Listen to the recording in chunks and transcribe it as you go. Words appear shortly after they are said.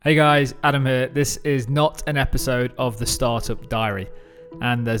Hey guys, Adam here. This is not an episode of the Startup Diary,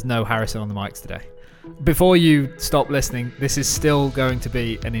 and there's no Harrison on the mics today. Before you stop listening, this is still going to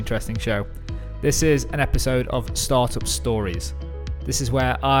be an interesting show. This is an episode of Startup Stories. This is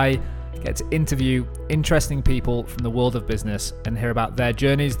where I get to interview interesting people from the world of business and hear about their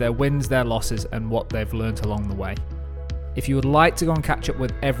journeys, their wins, their losses, and what they've learned along the way. If you would like to go and catch up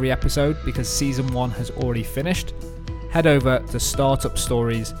with every episode because season 1 has already finished, head over to Startup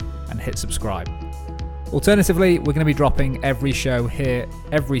Stories and hit subscribe. Alternatively, we're going to be dropping every show here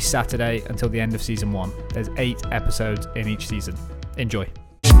every Saturday until the end of season 1. There's 8 episodes in each season. Enjoy.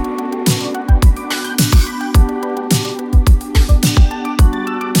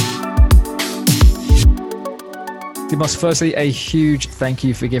 Dimos, firstly, a huge thank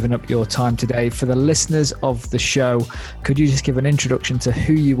you for giving up your time today. For the listeners of the show, could you just give an introduction to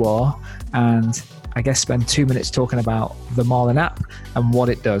who you are and I guess spend 2 minutes talking about the Marlin app and what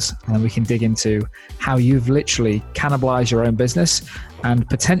it does. And then we can dig into how you've literally cannibalized your own business and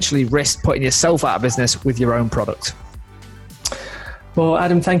potentially risked putting yourself out of business with your own product. Well,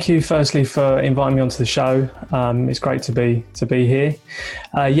 Adam, thank you firstly for inviting me onto the show. It's great to be here.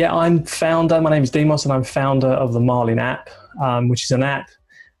 I'm founder. My name is Dimos and I'm founder of the Marlin app, which is an app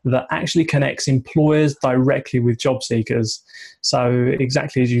that actually connects employers directly with job seekers. So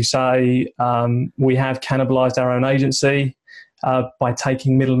exactly as you say, we have cannibalized our own agency by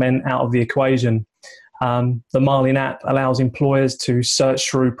taking middlemen out of the equation. The Marlin app allows employers to search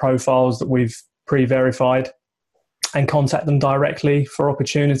through profiles that we've pre-verified and contact them directly for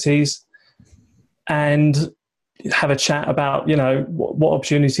opportunities and have a chat about, what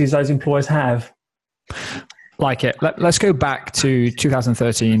opportunities those employers have. Like it. Let's go back to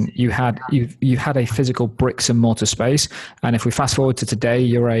 2013. You had a physical bricks and mortar space, and if we fast forward to today,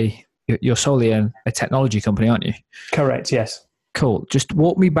 you're solely a technology company, aren't you? Correct. Yes. Cool. Just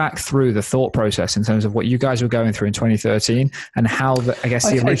walk me back through the thought process in terms of what you guys were going through in 2013 and how the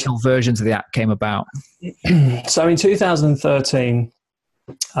original versions of the app came about. So in 2013.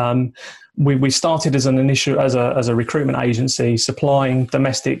 We started as a recruitment agency supplying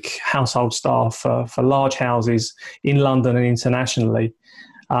domestic household staff for large houses in London and internationally.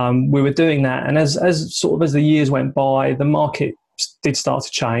 We were doing that, and as the years went by, the market did start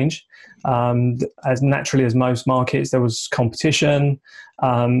to change. As naturally as most markets, there was competition,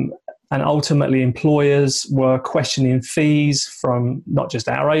 and ultimately employers were questioning fees from not just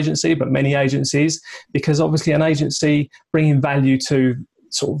our agency but many agencies, because obviously an agency bringing value to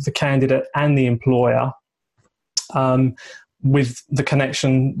sort of the candidate and the employer, with the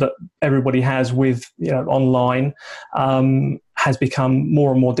connection that everybody has with online, has become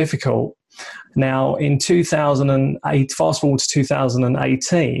more and more difficult. Now, in 2008, fast forward to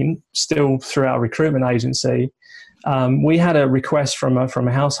 2018, still through our recruitment agency, we had a request from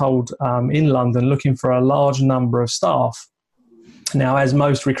a household in London looking for a large number of staff. Now, as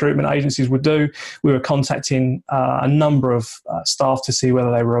most recruitment agencies would do, we were contacting a number of staff to see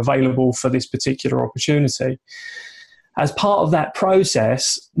whether they were available for this particular opportunity. As part of that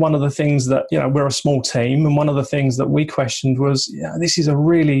process, one of the things that, we're a small team, and one of the things that we questioned was, this is a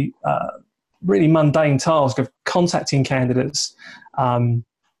really mundane task of contacting candidates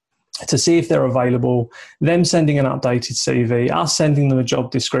to see if they're available, them sending an updated CV, us sending them a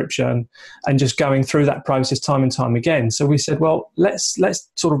job description, and just going through that process time and time again. So we said, well, let's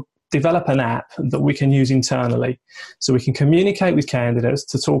sort of develop an app that we can use internally so we can communicate with candidates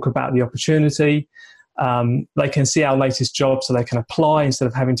to talk about the opportunity. They can see our latest job so they can apply instead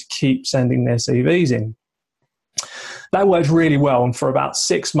of having to keep sending their CVs in. That worked really well, and for about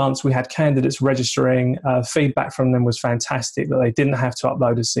 6 months we had candidates registering. Feedback from them was fantastic, that they didn't have to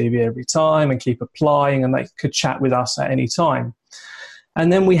upload a CV every time and keep applying, and they could chat with us at any time.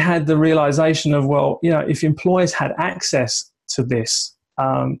 And then we had the realization of, if employers had access to this,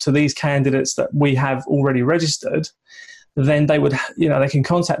 to these candidates that we have already registered, then they would, they can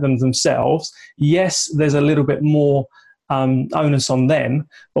contact them themselves. Yes, there's a little bit more onus on them.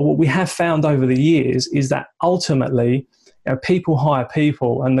 But what we have found over the years is that ultimately, people hire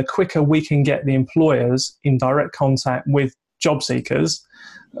people, and the quicker we can get the employers in direct contact with job seekers,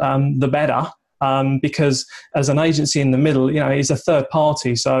 the better. Because as an agency in the middle, it's a third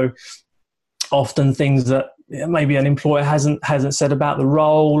party. So often things that maybe an employer hasn't said about the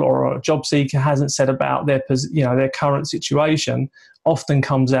role, or a job seeker hasn't said about their current situation, often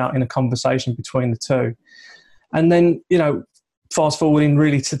comes out in a conversation between the two. And then, fast forwarding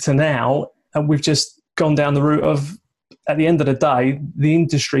really to now, we've just gone down the route of, at the end of the day, the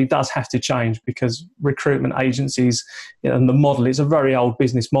industry does have to change, because recruitment agencies, and the model is a very old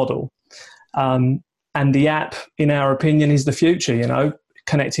business model. And the app, in our opinion, is the future.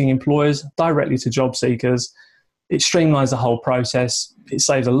 connecting employers directly to job seekers. It streamlines the whole process. It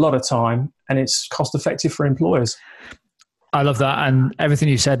saves a lot of time, and it's cost effective for employers. I love that. And everything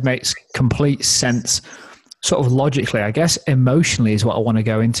you said makes complete sense, sort of logically. I guess emotionally is what I want to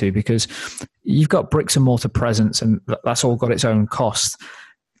go into, because you've got bricks and mortar presence, and that's all got its own cost.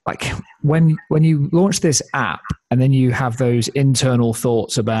 Like when you launch this app and then you have those internal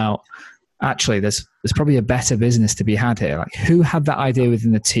thoughts about, actually, there's probably a better business to be had here. Like, who had that idea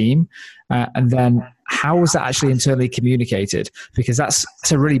within the team? And then how was that actually internally communicated? Because that's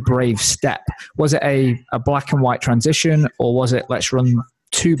a really brave step. Was it a black and white transition, or was it, let's run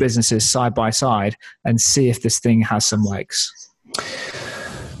two businesses side by side and see if this thing has some legs?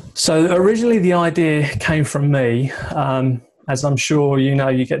 So originally the idea came from me. As I'm sure you know,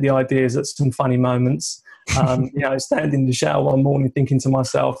 you get the ideas at some funny moments. Standing in the shower one morning thinking to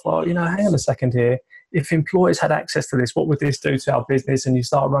myself, well, hang on a second here. If employers had access to this, what would this do to our business? And you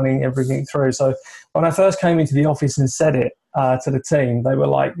start running everything through. So when I first came into the office and said it to the team, they were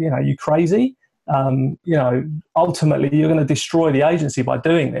like, you crazy? Ultimately, you're going to destroy the agency by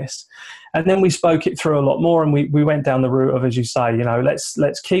doing this. And then we spoke it through a lot more, and we went down the route of, as you say,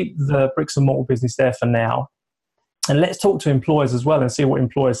 let's keep the bricks and mortar business there for now. And let's talk to employers as well and see what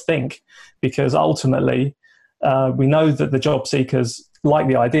employers think, because ultimately we know that the job seekers like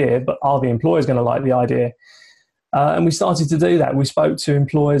the idea, but are the employers going to like the idea? And we started to do that. We spoke to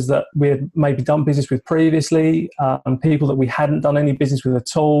employers that we had maybe done business with previously, and people that we hadn't done any business with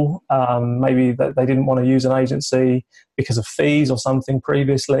at all. Maybe that they didn't want to use an agency because of fees or something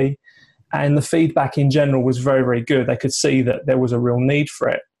previously. And the feedback in general was very, very good. They could see that there was a real need for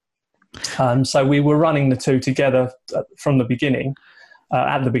it. So we were running the two together from the beginning,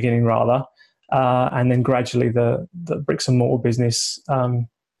 and then gradually the bricks and mortar business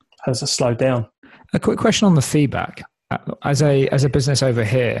has slowed down. A quick question on the feedback. As a business over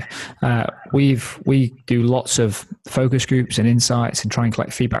here, we do lots of focus groups and insights and try and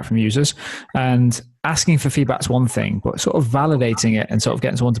collect feedback from users. And asking for feedback is one thing, but sort of validating it and sort of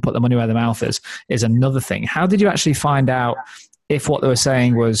getting someone to put their money where their mouth is another thing. How did you actually find out if what they were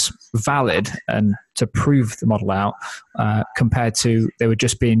saying was valid and to prove the model out, compared to they were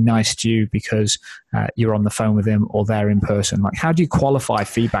just being nice to you because you're on the phone with them or they're in person? Like, how do you qualify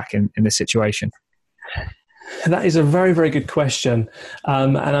feedback in this situation? That is a very, very good question.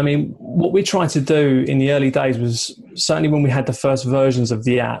 And I mean, what we tried to do in the early days was, certainly when we had the first versions of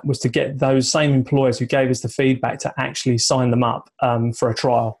the app, was to get those same employers who gave us the feedback to actually sign them up for a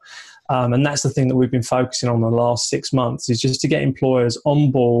trial. And that's the thing that we've been focusing on the last 6 months, is just to get employers on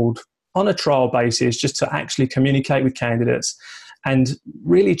board on a trial basis, just to actually communicate with candidates and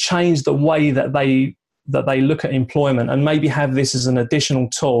really change the way that they look at employment, and maybe have this as an additional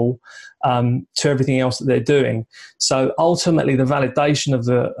tool to everything else that they're doing. So ultimately, the validation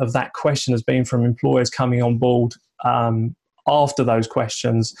of that question has been from employers coming on board after those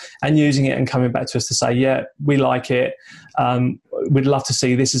questions and using it and coming back to us to say, yeah, we like it. We'd love to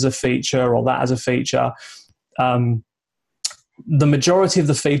see this as a feature or that as a feature. The majority of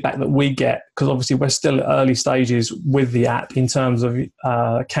the feedback that we get, because obviously we're still at early stages with the app in terms of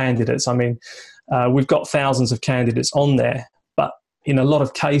candidates. I mean, we've got thousands of candidates on there, but in a lot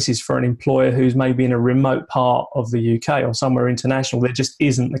of cases for an employer who's maybe in a remote part of the UK or somewhere international, there just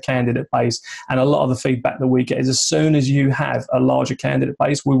isn't the candidate base. And a lot of the feedback that we get is, as soon as you have a larger candidate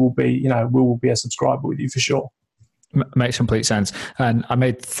base, we will be a subscriber with you for sure. Makes complete sense. And I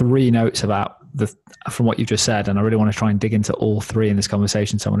made 3 notes about from what you just said, and I really want to try and dig into all 3 in this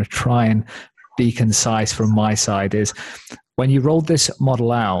conversation. So I want to try and be concise from my side. Is when you rolled this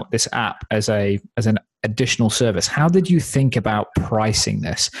model out, this app as an additional service, how did you think about pricing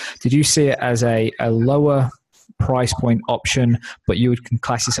this? Did you see it as a lower price point option, but you would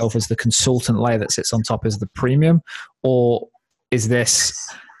class yourself as the consultant layer that sits on top as the premium? Or is this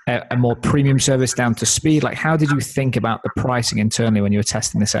a more premium service down to speed? Like, how did you think about the pricing internally when you were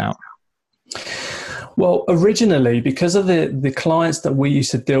testing this out? Well, originally, because of the clients that we used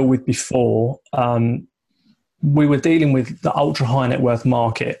to deal with before, we were dealing with the ultra high net worth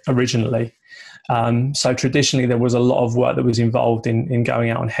market originally. So traditionally, there was a lot of work that was involved in going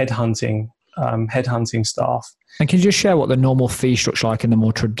out and headhunting staff. And can you just share what the normal fee structure like in the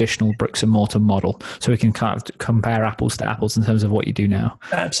more traditional bricks and mortar model, so we can kind of compare apples to apples in terms of what you do now?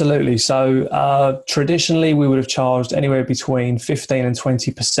 Absolutely. So traditionally, we would have charged anywhere between 15 and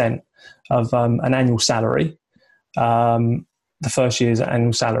 20% of an annual salary, the first year's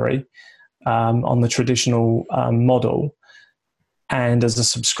annual salary, on the traditional model. And as a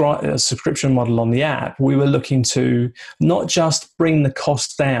subscription model on the app, we were looking to not just bring the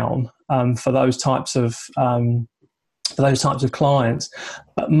cost down for those types of for those types of clients,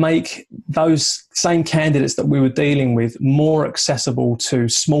 but make those same candidates that we were dealing with more accessible to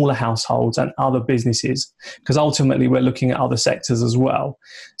smaller households and other businesses, because ultimately we're looking at other sectors as well.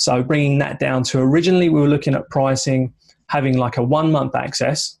 So bringing that down to, originally we were looking at pricing, having like a 1 month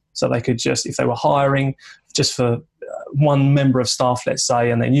access, so they could just, if they were hiring just for one member of staff, let's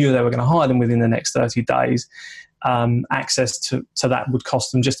say, and they knew they were going to hire them within the next 30 days, access to that would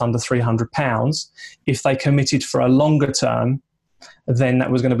cost them just under £300. If they committed for a longer term, then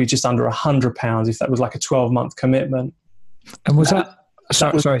that was going to be just under £100 if that was like a 12-month commitment. And was that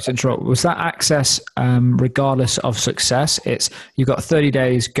sorry to interrupt, was that access regardless of success? It's, you've got 30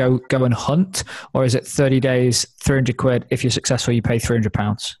 days, go and hunt, or is it 30 days, 300 quid, if you're successful you pay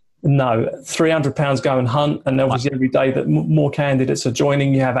 £300? No, £300 go and hunt, and obviously every day that more candidates are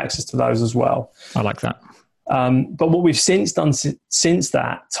joining, you have access to those as well. I like that. But what we've since done since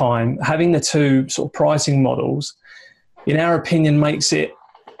that time, having the two sort of pricing models, in our opinion,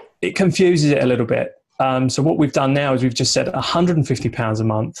 it confuses it a little bit. So what we've done now is we've just said £150 a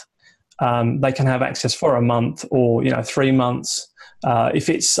month. They can have access for a month or 3 months. If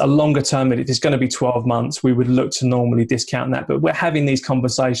it's a longer term, if it's going to be 12 months, we would look to normally discount that. But we're having these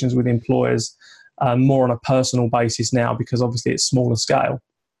conversations with employers more on a personal basis now, because obviously it's smaller scale.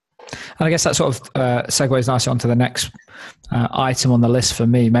 And I guess that sort of segues nicely onto the next item on the list for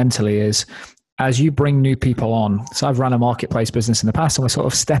me mentally is, as you bring new people on, so I've run a marketplace business in the past, and we're sort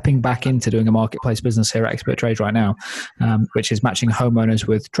of stepping back into doing a marketplace business here at Expert Trade right now, which is matching homeowners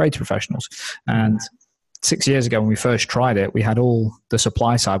with trades professionals. And 6 years ago when we first tried it, we had all the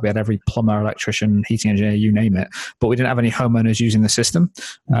supply side. We had every plumber, electrician, heating engineer, you name it, but we didn't have any homeowners using the system.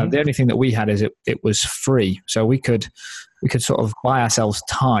 The only thing that we had is it was free. So we could sort of buy ourselves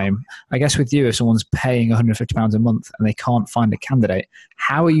time. I guess with you, if someone's paying £150 a month and they can't find a candidate,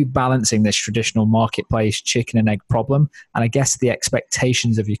 how are you balancing this traditional marketplace chicken and egg problem? And I guess the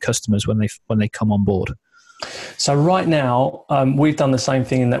expectations of your customers when they come on board. So right now, we've done the same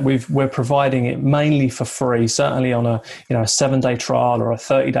thing in that we're providing it mainly for free, certainly on a 7-day trial or a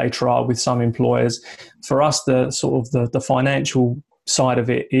 30-day trial with some employers. For us, the financial side of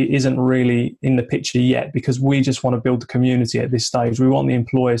it isn't really in the picture yet, because we just want to build the community at this stage. We want the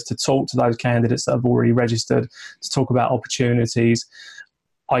employers to talk to those candidates that have already registered, to talk about opportunities.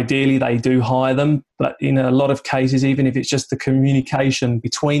 Ideally, they do hire them, but in a lot of cases, even if it's just the communication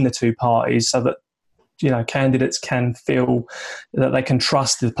between the two parties, so that candidates can feel that they can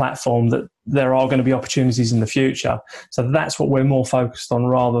trust the platform, that there are going to be opportunities in the future. So that's what we're more focused on,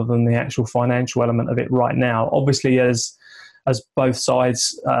 rather than the actual financial element of it right now. Obviously, as both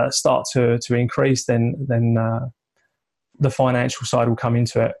sides start to increase, then the financial side will come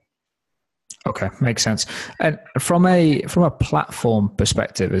into it. Okay, makes sense. And from a platform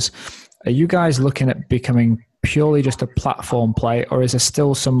perspective, are you guys looking at becoming purely just a platform play, or is there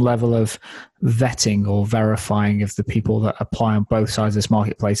still some level of vetting or verifying of the people that apply on both sides of this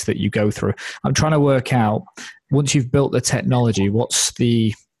marketplace that you go through? I'm trying to work out, once you've built the technology, what's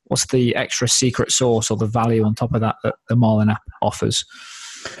the extra secret sauce or the value on top of that the Marlin app offers?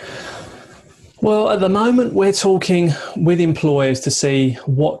 Well, at the moment, we're talking with employers to see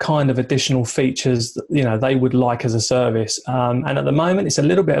what kind of additional features they would like as a service, and at the moment, it's a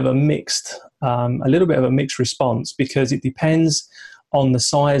little bit of a mixed response, because it depends on the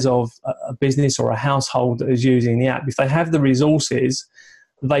size of a business or a household that is using the app. If they have the resources,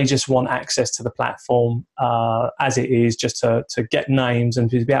 they just want access to the platform as it is, just to get names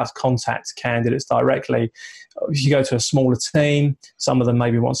and to be able to contact candidates directly. If you go to a smaller team, some of them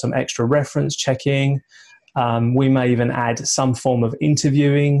maybe want some extra reference checking. We may even add some form of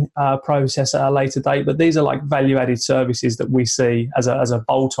interviewing process at a later date, but these are like value-added services that we see as a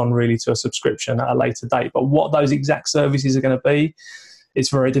bolt-on really to a subscription at a later date. But what those exact services are going to be, it's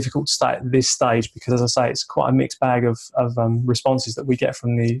very difficult to stay at this stage, because, as I say, it's quite a mixed bag of responses that we get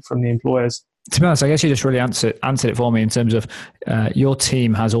from the employers. To be honest, I guess you just really answered it for me in terms of your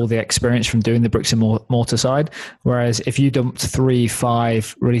team has all the experience from doing the bricks and mortar side, whereas if you dumped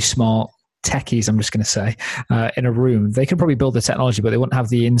 3-5 really smart techies, I'm just going to say, in a room, they could probably build the technology, but they wouldn't have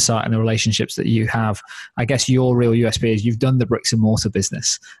the insight and the relationships that you have. I guess your real USP is you've done the bricks and mortar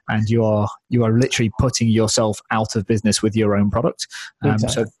business, and you are literally putting yourself out of business with your own product.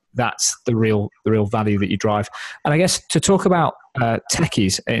 Exactly. So that's the real value that you drive. And I guess to talk about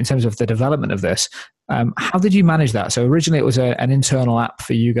techies in terms of the development of this, how did you manage that? So originally it was an internal app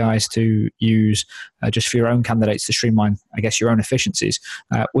for you guys to use just for your own candidates to streamline, I guess, your own efficiencies.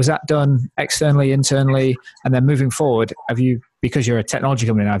 Was that done externally, internally? And then moving forward, because you're a technology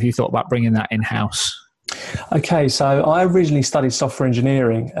company now, have you thought about bringing that in-house? Okay, so I originally studied software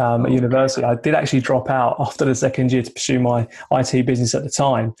engineering at university. I did actually drop out after the second year to pursue my IT business at the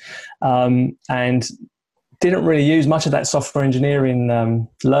time, and didn't really use much of that software engineering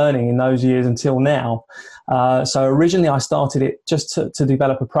learning in those years until now. So originally I started it just to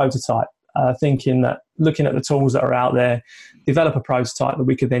develop a prototype, thinking that looking at the tools that are out there, develop a prototype that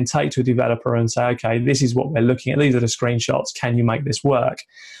we could then take to a developer and say, okay, this is what we're looking at. These are the screenshots. Can you make this work?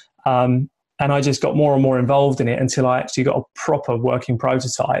 And I just got more and more involved in it until I actually got a proper working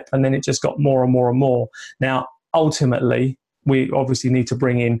prototype. And then it just got more and more and more. Now, ultimately, we obviously need to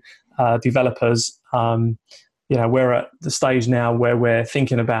bring in developers. We're at the stage now where we're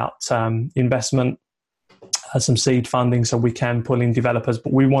thinking about investment, some seed funding, so we can pull in developers,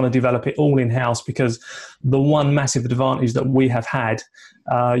 but we want to develop it all in-house, because the one massive advantage that we have had,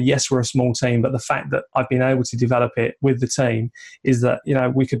 yes, we're a small team, but the fact that I've been able to develop it with the team is that,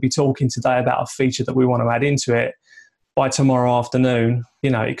 we could be talking today about a feature that we want to add into it. By tomorrow afternoon,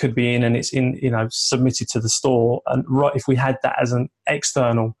 it could be in and it's in, submitted to the store. And right, if we had that as an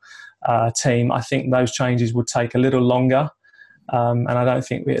external team, I think those changes would take a little longer, and I don't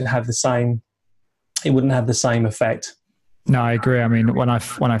think it wouldn't have the same effect. No, I agree. I mean, when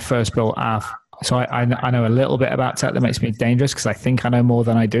I first built Av, so I know a little bit about tech that makes me dangerous, because I think I know more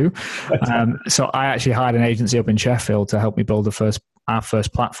than I do. So I actually hired an agency up in Sheffield to help me build our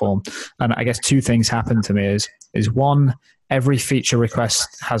first platform. And I guess two things happened to me is one, every feature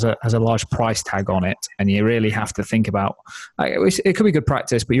request has a large price tag on it, and you really have to think about, it could be good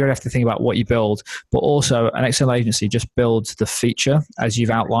practice, but you really have to think about what you build. But also, an external agency just builds the feature as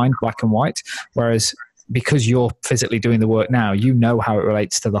you've outlined, black and white, whereas because you're physically doing the work now, you know how it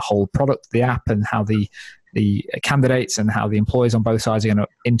relates to the whole product, the app, and how the candidates and how the employees on both sides are going to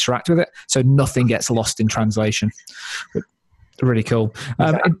interact with it. So nothing gets lost in translation. Really cool.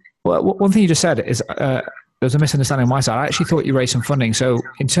 Well, one thing you just said is there's a misunderstanding on my side. I actually thought you raised some funding. So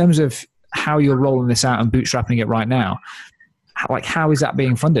in terms of how you're rolling this out and bootstrapping it right now, how is that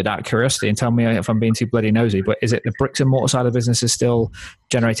being funded, out of curiosity? And tell me if I'm being too bloody nosy, but is it the bricks and mortar side of the business is still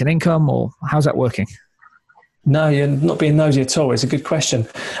generating income, or how's that working? No, you're not being nosy at all. It's a good question.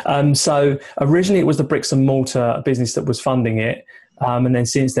 So originally it was the bricks and mortar business that was funding it. And then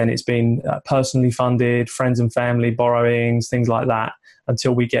since then it's been personally funded, friends and family borrowings, things like that,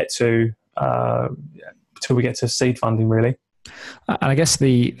 until we get to seed funding, really. And I guess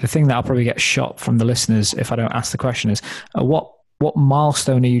the thing that I'll probably get shot from the listeners if I don't ask the question is, what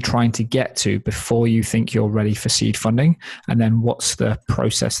milestone are you trying to get to before you think you're ready for seed funding? And then what's the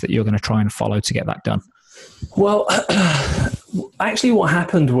process that you're going to try and follow to get that done? Well, actually what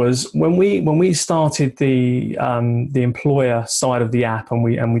happened was when we started the employer side of the app, and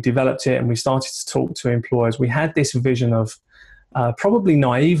we developed it and we started to talk to employers, we had this vision of probably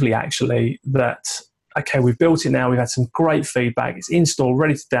naively actually that, okay, we've built it now, we've had some great feedback, it's installed,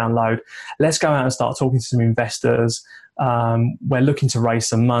 ready to download, let's go out and start talking to some investors. We're looking to raise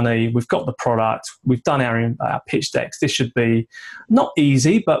some money, we've got the product, we've done our pitch decks, this should be not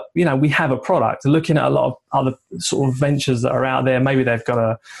easy, but we have a product. Looking at a lot of other sort of ventures that are out there, maybe they've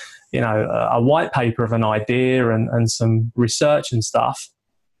got a white paper of an idea and some research and stuff,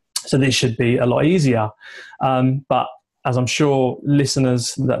 so this should be a lot easier. But as I'm sure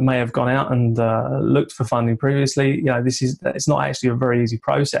listeners that may have gone out and looked for funding previously, it's not actually a very easy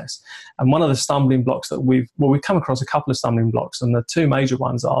process. And one of the stumbling blocks that we've come across a couple of stumbling blocks, and the two major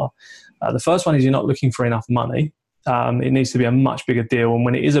ones are, the first one is you're not looking for enough money. It needs to be a much bigger deal. And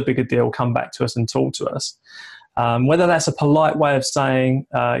when it is a bigger deal, come back to us and talk to us. Whether that's a polite way of saying,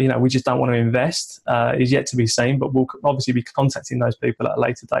 we just don't want to invest is yet to be seen, but we'll obviously be contacting those people at a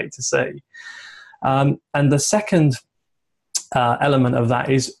later date to see. And the second element of that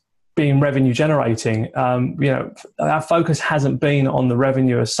is being revenue generating. Our focus hasn't been on the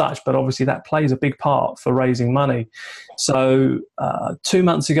revenue as such, but obviously that plays a big part for raising money. So 2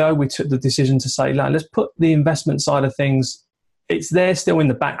 months ago, we took the decision to say, let's put the investment side of things, it's there still in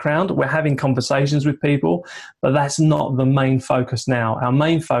the background. We're having conversations with people, but that's not the main focus now. Our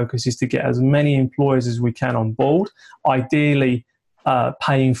main focus is to get as many employers as we can on board, ideally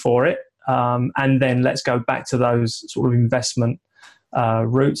paying for it. And then let's go back to those sort of investment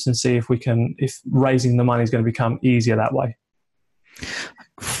routes and see if raising the money is going to become easier that way.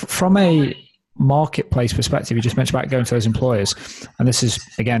 From a marketplace perspective, you just mentioned about going to those employers, and this is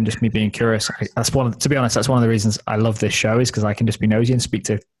again just me being curious. To be honest, that's one of the reasons I love this show, is because I can just be nosy and speak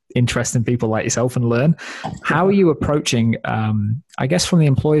to interesting people like yourself and learn. How are you approaching, I guess from the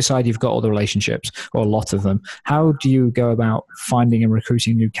employer side, you've got all the relationships, or a lot of them. How do you go about finding and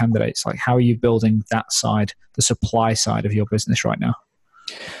recruiting new candidates? Like, how are you building that side, the supply side of your business right now?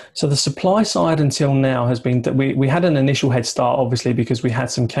 So the supply side until now has been that we had an initial head start, obviously, because we had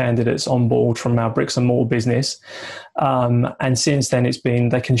some candidates on board from our bricks and mortar business. And since then, it's been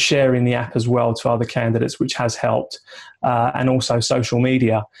they can share in the app as well to other candidates, which has helped, and also social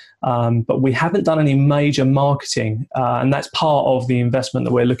media. But we haven't done any major marketing, and that's part of the investment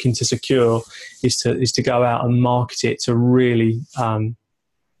that we're looking to secure is to go out and market it to really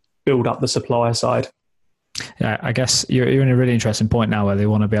build up the supplier side. Yeah, I guess you're in a really interesting point now where they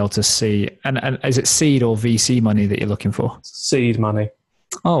want to be able to see, and is it seed or VC money that you're looking for? Seed money.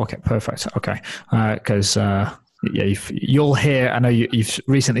 Oh, okay, perfect. Okay, because yeah, you'll hear. I know you've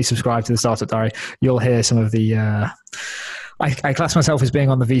recently subscribed to the Startup Diary. You'll hear some of the. I class myself as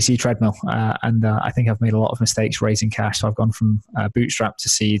being on the VC treadmill, and I think I've made a lot of mistakes raising cash. So I've gone from bootstrap to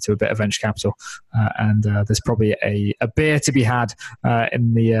seed to a bit of venture capital, and there's probably a beer to be had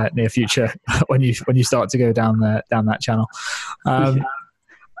in the near future when you start to go down that channel.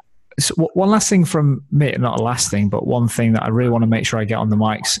 So one last thing from me, not a last thing, but one thing that I really want to make sure I get on the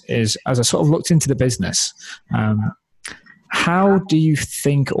mics is, as I sort of looked into the business, how do you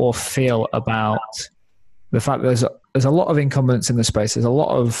think or feel about the fact that there's a lot of incumbents in the space? There's a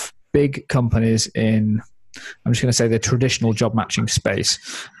lot of big companies in, I'm just going to say, the traditional job matching space.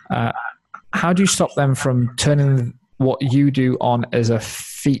 How do you stop them from turning what you do on as a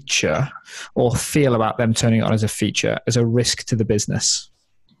feature, or feel about them turning it on as a feature, as a risk to the business?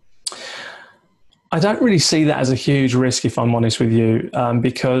 I don't really see that as a huge risk, if I'm honest with you,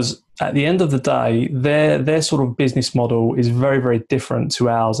 because at the end of the day, their sort of business model is very, very different to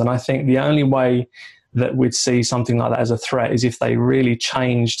ours. And I think the only way that we'd see something like that as a threat is if they really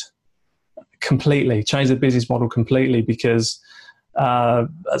changed the business model completely. Because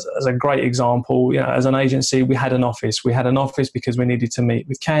as a great example, as an agency, we had an office. We had an office because we needed to meet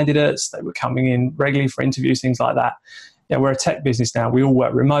with candidates. They were coming in regularly for interviews, things like that. We're a tech business now. We all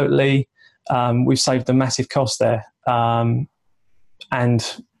work remotely. We've saved a massive cost there. And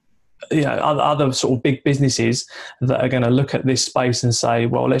other sort of big businesses that are going to look at this space and say,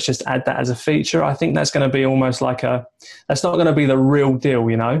 well, let's just add that as a feature. I think that's going to be almost like that's not going to be the real deal,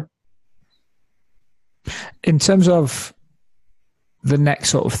 In terms of the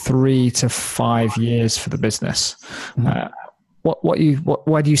next sort of 3 to 5 years for the business,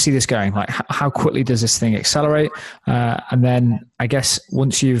 where do you see this going? Like, how quickly does this thing accelerate? And then I guess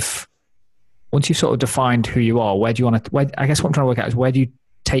once you've sort of defined who you are, where do you want to, I guess what I'm trying to work out is, where do you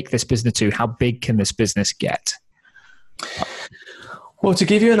take this business to? How big can this business get? Well, to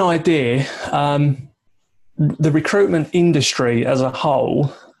give you an idea, the recruitment industry as a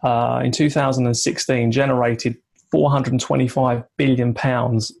whole in 2016 generated £425 billion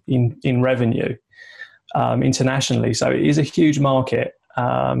in revenue internationally. So it is a huge market.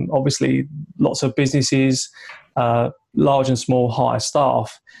 Obviously, lots of businesses, large and small, hire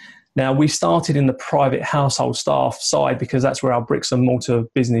staff. Now, we started in the private household staff side because that's where our bricks and mortar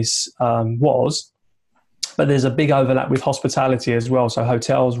business was. But there's a big overlap with hospitality as well, so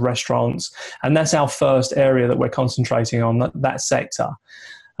hotels, restaurants, and that's our first area that we're concentrating on, that sector.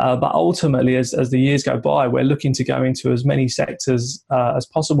 But ultimately, as the years go by, we're looking to go into as many sectors as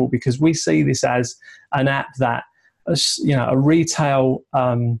possible, because we see this as an app that, a retail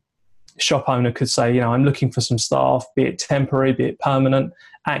shop owner could say, I'm looking for some staff, be it temporary, be it permanent,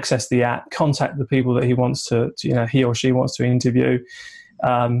 access the app, contact the people that he wants to he or she wants to interview.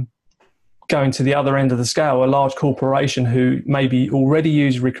 Going to the other end of the scale, a large corporation who maybe already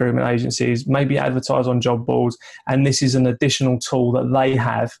use recruitment agencies, maybe advertise on job boards, and this is an additional tool that they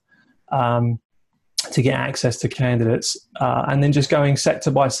have to get access to candidates. And then just going sector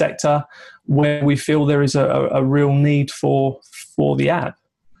by sector where we feel there is a real need for the app.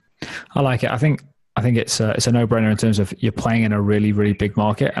 I like it. I think it's a no-brainer in terms of you're playing in a really, really big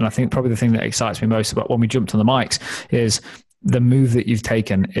market. And I think probably the thing that excites me most about when we jumped on the mics is the move that you've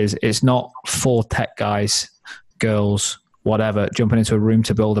taken is it's not 4 tech guys, girls, whatever, jumping into a room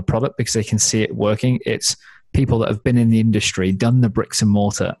to build a product because they can see it working. It's people that have been in the industry, done the bricks and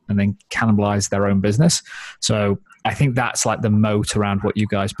mortar, and then cannibalized their own business. So I think that's like the moat around what you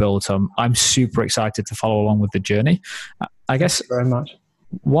guys build. So I'm super excited to follow along with the journey. I guess very much.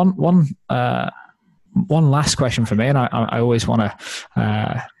 One last question for me, and I always want to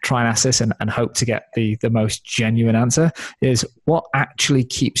try and ask this and hope to get the most genuine answer, is what actually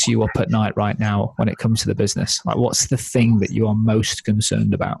keeps you up at night right now when it comes to the business? Like, what's the thing that you are most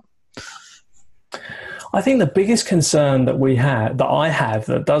concerned about? I think the biggest concern that I have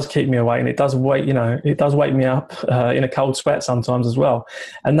that does keep me awake, and it does wake me up in a cold sweat sometimes as well,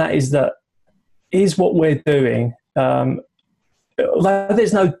 and that is what we're doing. There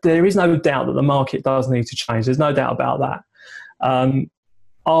is no doubt that the market does need to change. There's no doubt about that.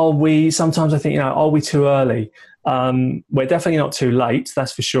 sometimes I think, are we too early? We're definitely not too late,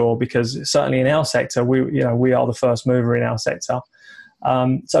 that's for sure, because certainly in our sector, we are the first mover in our sector.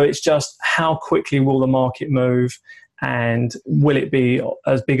 So it's just how quickly will the market move, and will it be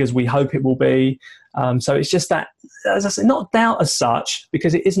as big as we hope it will be? So it's just that, as I said, not doubt as such,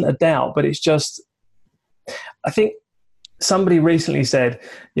 because it isn't a doubt, but it's just, I think somebody recently said,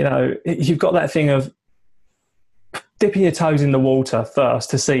 you've got that thing of dipping your toes in the water first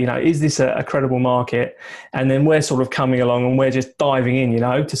to see, is this a credible market? And then we're sort of coming along and we're just diving in,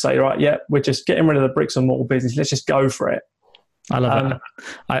 to say, right, yeah, we're just getting rid of the bricks and mortar business. Let's just go for it. I love that.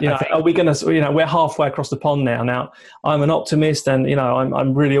 I think, are we going to, we're halfway across the pond now. Now, I'm an optimist and,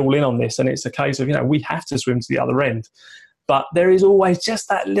 I'm really all in on this. And it's a case of, we have to swim to the other end. But there is always just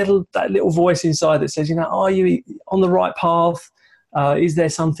that little voice inside that says, are you on the right path? Is there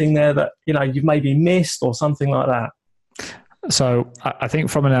something there that, you've maybe missed or something like that? So I think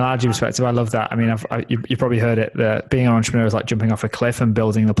from an analogy perspective, I love that. I mean, you've probably heard it, that being an entrepreneur is like jumping off a cliff and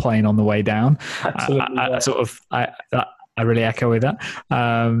building the plane on the way down. Absolutely. I really echo with that.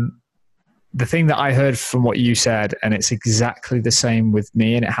 The thing that I heard from what you said, and it's exactly the same with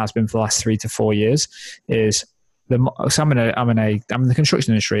me, and it has been for the last 3 to 4 years, is so I'm in the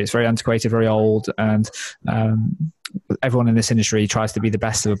construction industry. It's very antiquated, very old, and everyone in this industry tries to be the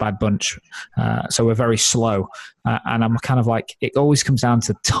best of a bad bunch. So we're very slow, and I'm kind of like, it always comes down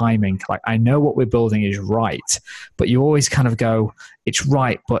to timing. Like, I know what we're building is right, but you always kind of go, it's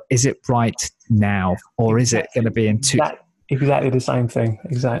right, but is it right now, or is it going to be in two? Exactly the same thing.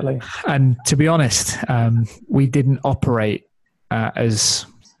 Exactly. And to be honest, we didn't operate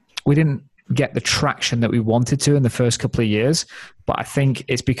we didn't get the traction that we wanted to in the first couple of years. But I think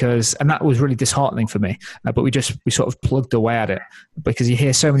it's because, and that was really disheartening for me, but we sort of plugged away at it, because you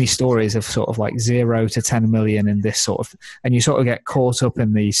hear so many stories of sort of like 0 to 10 million in this sort of, and you sort of get caught up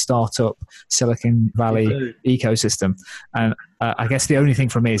in the startup Silicon Valley ecosystem. And I guess the only thing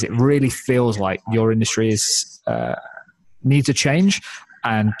for me is it really feels like your industry needs a change,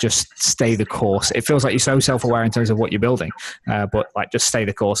 and just stay the course. It feels like you're so self-aware in terms of what you're building, but like, just stay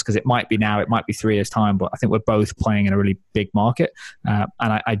the course, because it might be now, it might be 3 years time, but I think we're both playing in a really big market. And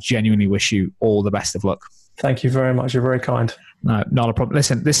I genuinely wish you all the best of luck. Thank you very much. You're very kind. No, not a problem.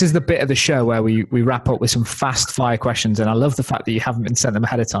 Listen, this is the bit of the show where we wrap up with some fast fire questions. And I love the fact that you haven't been sent them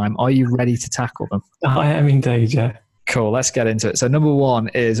ahead of time. Are you ready to tackle them? I am indeed, yeah. Cool. Let's get into it. So number 1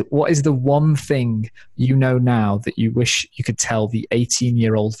 is, what is the one thing you know now that you wish you could tell the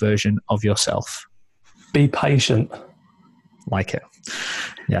 18-year-old version of yourself? Be patient. Like it.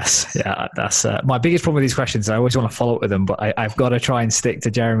 Yes. Yeah. That's my biggest problem with these questions. I always want to follow up with them, but I've got to try and stick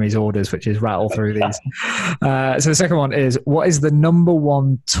to Jeremy's orders, which is rattle through these. So the second one is, what is the number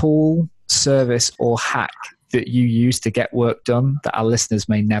 1 tool, service, or hack that you use to get work done that our listeners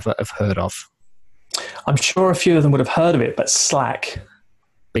may never have heard of? I'm sure a few of them would have heard of it, but Slack.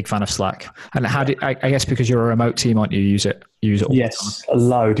 Big fan of Slack. And how do I guess because you're a remote team, aren't you? Use it all yes, a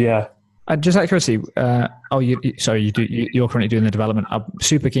load, yeah. And just out of curiosity, you're currently doing the development. I'm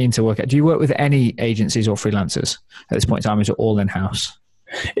super keen to work at. Do you work with any agencies or freelancers at this point in time? Is it all in-house?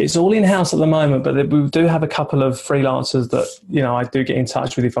 It's all in-house at the moment, but we do have a couple of freelancers that, I do get in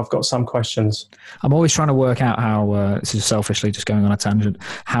touch with if I've got some questions. I'm always trying to work out how, this is selfishly just going on a tangent,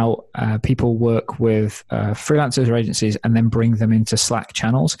 how people work with freelancers or agencies and then bring them into Slack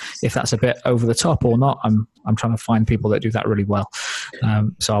channels. If that's a bit over the top or not, I'm trying to find people that do that really well.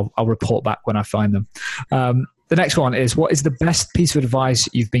 So I'll report back when I find them. The next one is, what is the best piece of advice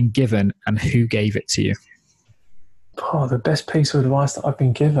you've been given and who gave it to you? Oh, the best piece of advice that I've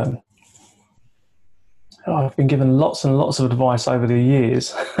been given. I've been given lots and lots of advice over the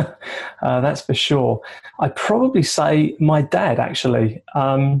years. That's for sure. I'd probably say my dad, actually.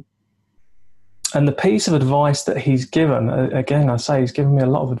 And the piece of advice that he's given, again, I say he's given me a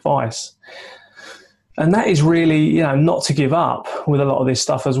lot of advice. And that is really, not to give up with a lot of this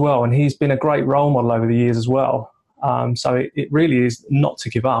stuff as well. And he's been a great role model over the years as well. So it really is not to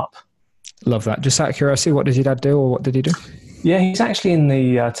give up. Love that. Just out of curiosity, what did your dad do, or what did he do? Yeah, he's actually in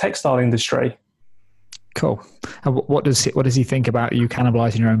the textile industry. Cool. And what does he think about you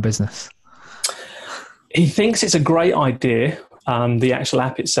cannibalizing your own business? He thinks it's a great idea, the actual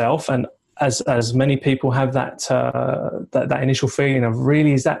app itself, and as many people have that initial feeling of,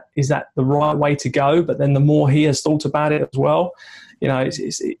 really, is that the right way to go? But then the more he has thought about it as well,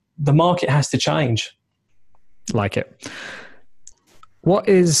 the market has to change. Like it. What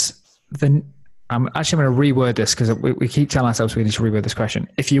is I'm going to reword this, because we keep telling ourselves we need to reword this question.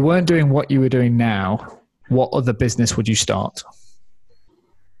 If you weren't doing what you were doing now, what other business would you start?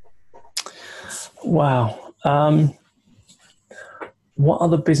 Wow. what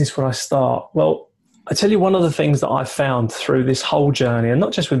other business would I start? Well, I tell you, one of the things that I've found through this whole journey, and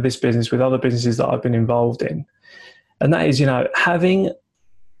not just with this business, with other businesses that I've been involved in, and that is, having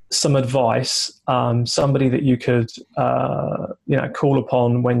some advice, somebody that you could, call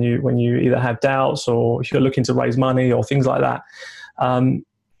upon when you either have doubts or if you're looking to raise money or things like that.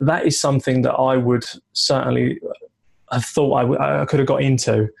 That is something that I would certainly have thought I could have got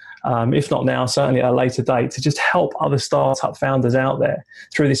into. If not now, certainly at a later date, to just help other startup founders out there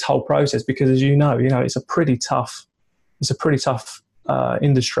through this whole process. Because as you know, it's a pretty tough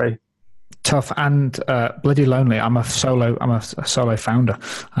industry. Tough and bloody lonely. I'm a solo founder.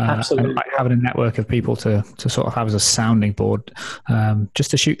 Absolutely. And having a network of people to sort of have as a sounding board,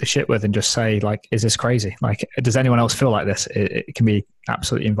 just to shoot the shit with and just say, like, is this crazy? Like, does anyone else feel like this? It can be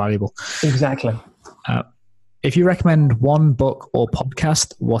absolutely invaluable. Exactly. If you recommend one book or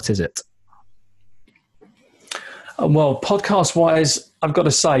podcast, what is it? Well, podcast-wise, I've got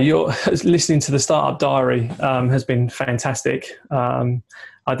to say, you're listening to the Startup Diary has been fantastic.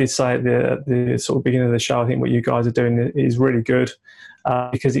 I did say at the sort of beginning of the show, I think what you guys are doing is really good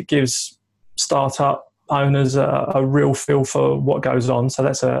because it gives startup owners a real feel for what goes on. So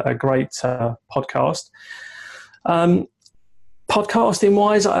that's a great podcast. Podcasting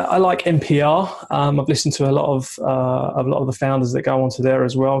wise, I like NPR. I've listened to a lot of the founders that go onto there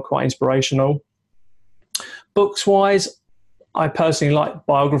as well. Quite inspirational. Books wise, I personally like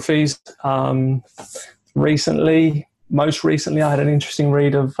biographies. Most recently, I had an interesting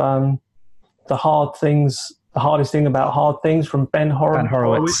read of the hardest thing about hard things from Ben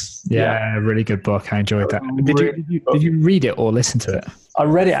Horowitz. Yeah, really good book. I enjoyed that. Did you read it or listen to it? I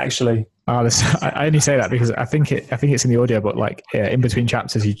read it actually. I only say that because I think it's in the audio, but like in between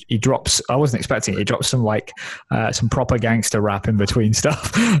chapters, he drops. I wasn't expecting it. He drops some proper gangster rap in between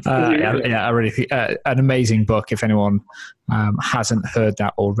stuff. I really think an amazing book. If anyone hasn't heard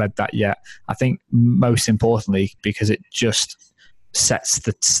that or read that yet, I think most importantly because it just sets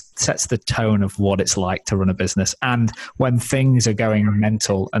the tone of what it's like to run a business. And when things are going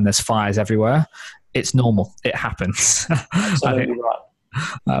mental and there's fires everywhere, it's normal. It happens. Absolutely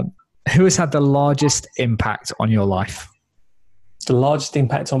right. Who has had the largest impact on your life? The largest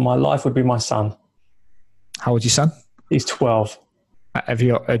impact on my life would be my son. How old is your son? He's 12. Have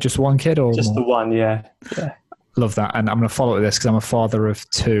you got just one kid or just more? The one? Yeah. Love that. And I'm going to follow with this because I'm a father of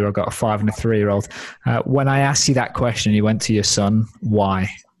two. I've got a 5 and a 3-year-old. When I asked you that question, you went to your son. Why?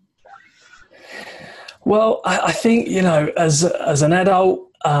 Well, I think, as an adult,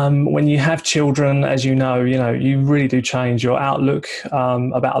 when you have children, as you know, you really do change your outlook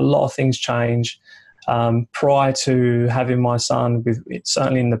about a lot of things change. Prior to having my son,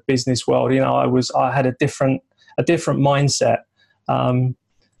 certainly in the business world, I had a different mindset.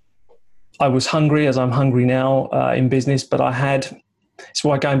 I was hungry as I'm hungry now in business, but it's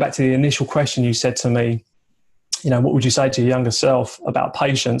why going back to the initial question you said to me, what would you say to your younger self about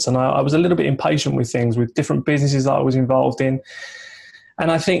patience? And I was a little bit impatient with things, with different businesses that I was involved in.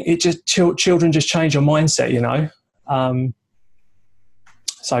 And I think children just change your mindset,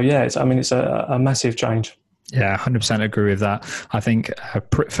 So yeah, it's a massive change. Yeah, 100% agree with that. I think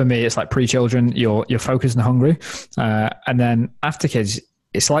for me, it's like pre-children, you're focused and hungry. And then after kids,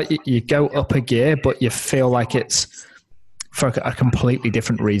 it's like you go up a gear, but you feel like it's for a completely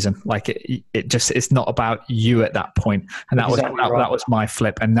different reason. Like it's not about you at that point. And that was my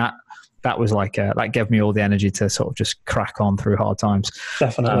flip. And that was like, that gave me all the energy to sort of just crack on through hard times.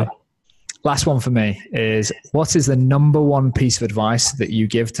 Definitely. Last one for me is, what is the number one piece of advice that you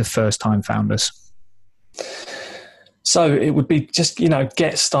give to first-time founders? So it would be just,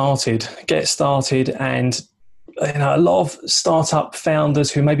 get started. And, a lot of startup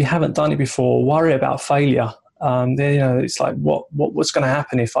founders who maybe haven't done it before worry about failure. It's like, what's going to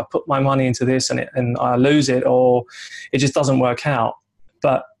happen if I put my money into this and I lose it, or it just doesn't work out.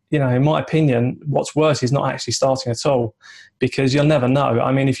 But, in my opinion, what's worse is not actually starting at all, because you'll never know.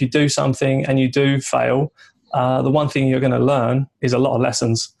 I mean, if you do something and you do fail, the one thing you're going to learn is a lot of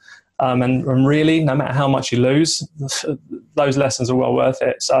lessons. And really, no matter how much you lose, those lessons are well worth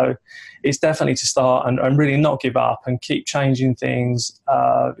it. So it's definitely to start and really not give up and keep changing things.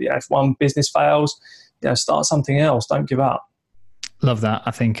 If one business fails, start something else. Don't give up. Love that.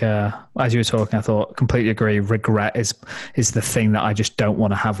 I think as you were talking, I thought completely agree. Regret is the thing that I just don't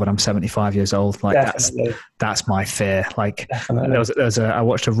want to have when I'm 75 years old. Like that's my fear. Like I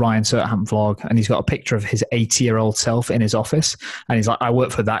watched a Ryan Serhant vlog, and he's got a picture of his 80-year-old self in his office, and he's like, I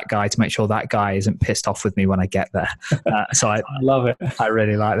work for that guy to make sure that guy isn't pissed off with me when I get there. So I love it. I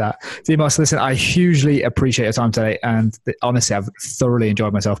really like that. Demos, listen, I hugely appreciate your time today, and honestly, I've thoroughly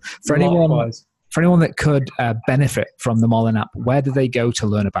enjoyed myself. for anyone that could benefit from the Marlin app, where do they go to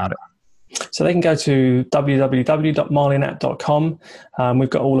learn about it? So they can go to www.marlinapp.com. We've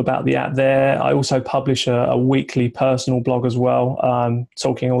got all about the app there. I also publish a weekly personal blog as well,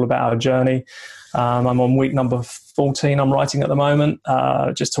 talking all about our journey. I'm on week number 14 I'm writing at the moment,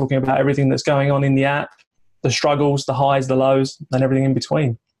 just talking about everything that's going on in the app, the struggles, the highs, the lows, and everything in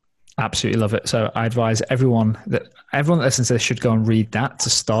between. Absolutely love it. So I advise everyone that listens to this should go and read that to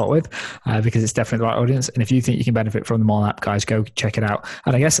start with, because it's definitely the right audience. And if you think you can benefit from the Marlin app, guys, go check it out.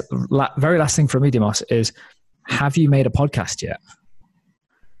 And I guess very last thing for me, Dimas, is have you made a podcast yet?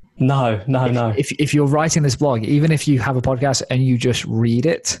 No. If you're writing this blog, even if you have a podcast and you just read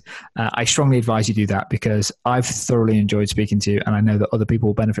it, I strongly advise you do that, because I've thoroughly enjoyed speaking to you, and I know that other people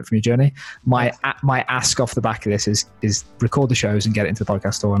will benefit from your journey. My ask off the back of this is record the shows and get it into the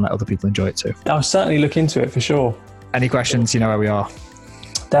podcast store and let other people enjoy it too. I'll certainly look into it for sure. Any questions, you know where we are.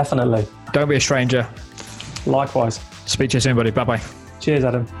 Definitely. Don't be a stranger. Likewise. Speak to you soon, buddy. Bye-bye. Cheers,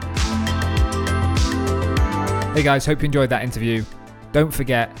 Adam. Hey guys, hope you enjoyed that interview. Don't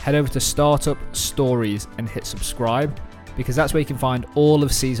forget, head over to Startup Stories and hit subscribe, because that's where you can find all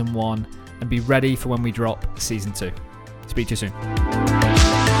of season 1 and be ready for when we drop season 2. Speak to you soon.